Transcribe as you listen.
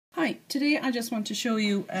Hi, today I just want to show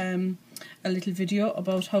you a little video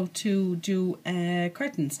about how to do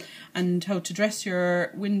curtains and how to dress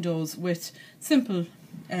your windows with simple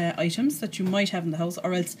items that you might have in the house,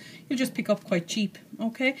 or else you'll just pick up quite cheap.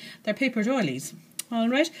 Okay, they're paper doilies.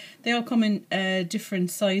 Alright, they all come in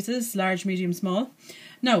different sizes, large, medium, small.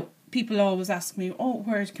 Now, people always ask me, oh,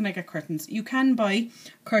 where can I get curtains? You can buy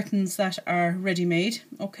curtains that are ready-made,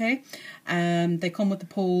 okay? They come with the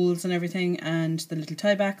poles and everything and the little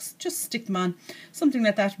tie backs. Just stick them on. Something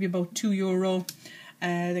like that would be about €2.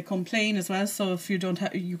 They come plain as well, so if you don't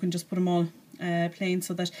have, you can just put them all plain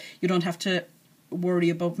so that you don't have to worry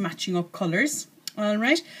about matching up colours.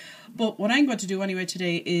 Alright, but what I'm going to do anyway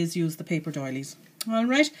today is use the paper doilies.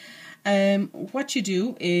 Alright, what you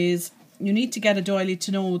do is you need to get a doily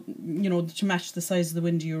to know, to match the size of the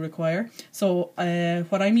window you require. So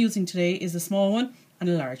what I'm using today is a small one and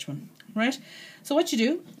a large one, right? So what you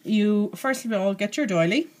do, you first of all get your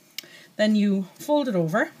doily, then you fold it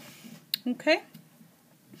over, okay?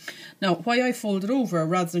 Now, why I fold it over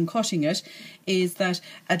rather than cutting it is that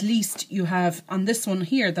at least you have, on this one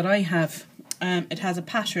here that I have, it has a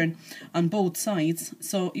pattern on both sides.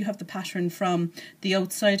 So you have the pattern from the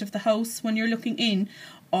outside of the house when you're looking in,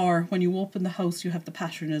 or when you open the house you have the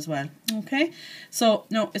pattern as well. Okay, so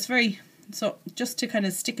no, it's very, so just to kind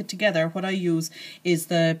of stick it together, what I use is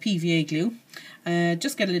the PVA glue.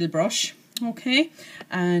 Just get a little brush, okay,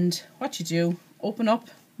 and what you do, open up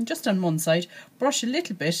just on one side, brush a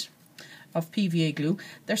little bit of PVA glue.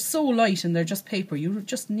 They're so light and they're just paper, you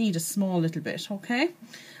just need a small little bit, okay?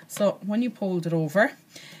 So when you fold it over,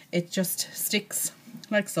 it just sticks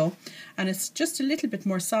like so, and it's just a little bit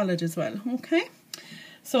more solid as well, okay?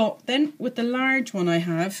 So then with the large one I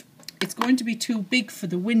have, it's going to be too big for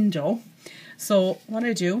the window. So what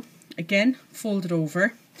I do, again, fold it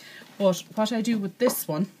over. But what I do with this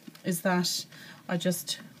one is that I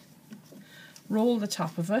just roll the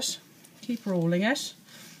top of it, keep rolling it,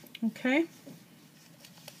 okay?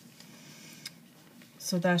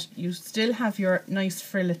 So that you still have your nice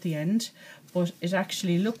frill at the end, but it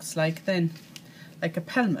actually looks like then, like a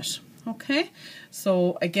pelmet. Okay,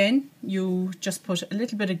 so again, you just put a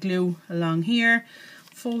little bit of glue along here,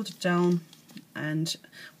 fold it down, and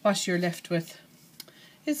what you're left with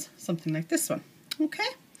is something like this one. Okay,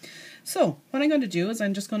 so what I'm going to do is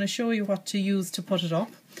I'm just going to show you what to use to put it up.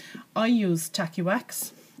 I use tacky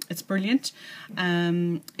wax. It's brilliant.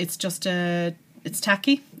 It's just it's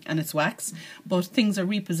tacky and it's wax, but things are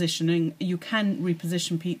repositioning. You can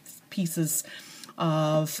reposition pieces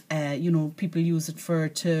of, people use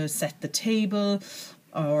it to set the table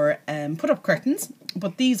or put up curtains,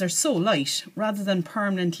 but these are so light, rather than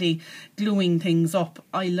permanently gluing things up,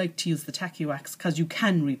 I like to use the tacky wax because you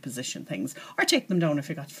can reposition things or take them down if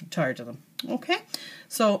you got tired of them. Okay,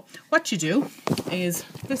 so what you do is,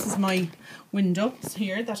 this is my window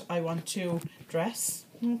here that I want to dress,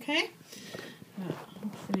 okay?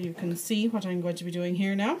 Hopefully you can see what I'm going to be doing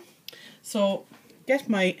here now. So get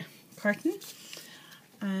my curtain,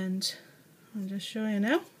 and I'll just show you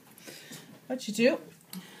now what you do.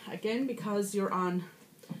 Again, because you're on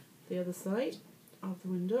the other side of the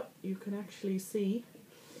window, you can actually see,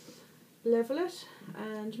 level it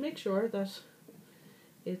and make sure that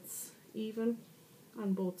it's even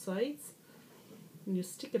on both sides, and you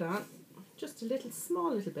stick it on just a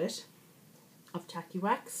small little bit of tacky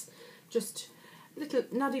wax, just little,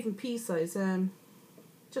 not even pea size,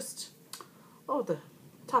 just the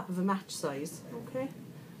top of a match size, okay,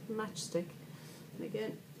 matchstick. And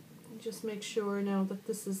again, just make sure now that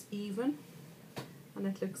this is even and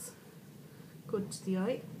it looks good to the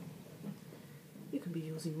eye. You can be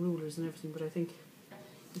using rulers and everything, but I think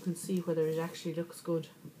you can see whether it actually looks good.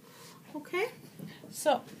 Okay,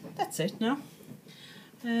 so that's it now.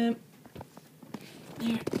 There,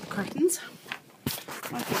 curtains.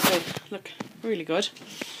 I think they look really good.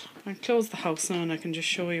 I'll close the house now and I can just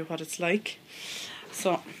show you what it's like.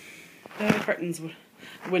 So there are the curtains,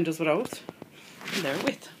 windows without, and they're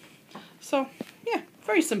with. So yeah,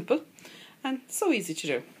 very simple and so easy to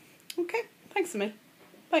do. Okay, thanks a mil.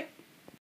 Bye.